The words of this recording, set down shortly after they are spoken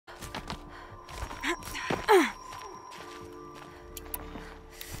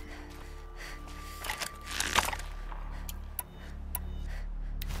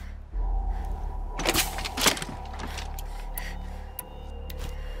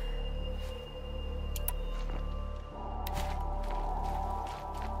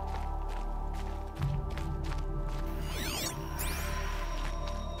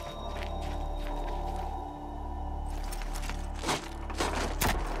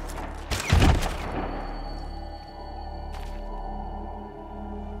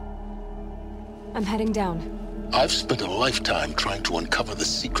I'm heading down. I've spent a lifetime trying to uncover the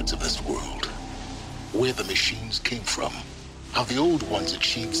secrets of this world. Where the machines came from. How the old ones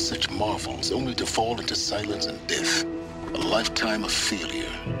achieved such marvels only to fall into silence and death. A lifetime of failure,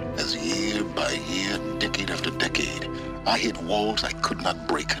 as year by year, decade after decade, I hit walls I could not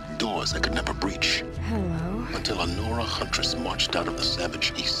break, doors I could never breach. Hello. Until a Nora huntress marched out of the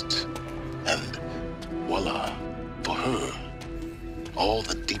savage east. And voila, for her, all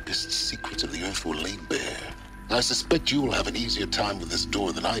the deepest secrets of the earth were laid bare. I suspect you will have an easier time with this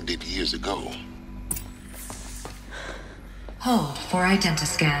door than I did years ago. Hold for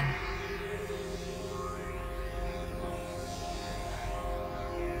identiscan.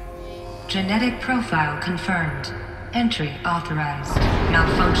 Genetic profile confirmed. Entry authorized.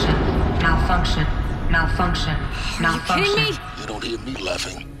 Malfunction. Malfunction. Malfunction. Malfunction. Are you kidding me? You don't hear me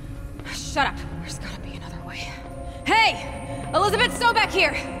laughing. Shut up. There's gotta be another way. Hey! Elizabeth Sobeck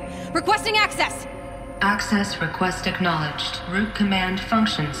here! Requesting access! Access request acknowledged. Root command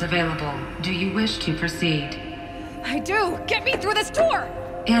functions available. Do you wish to proceed? I do! Get me through this door!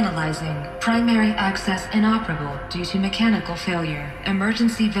 Analyzing. Primary access inoperable due to mechanical failure.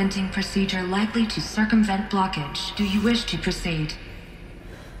 Emergency venting procedure likely to circumvent blockage. Do you wish to proceed?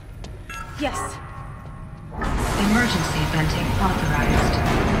 Yes. Emergency venting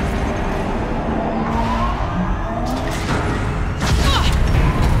authorized.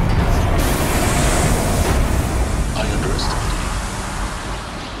 I underestimated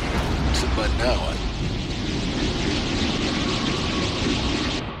you. So by now,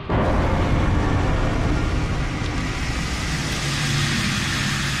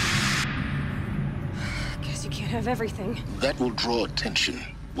 Guess you can't have everything. that will draw attention.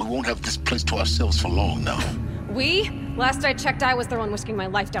 We won't have this place to ourselves for long now. We? Last I checked, I was the one risking my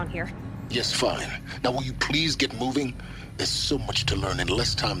life down here. Yes, fine. Now will you please get moving? There's so much to learn in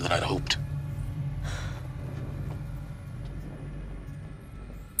less time than I'd hoped.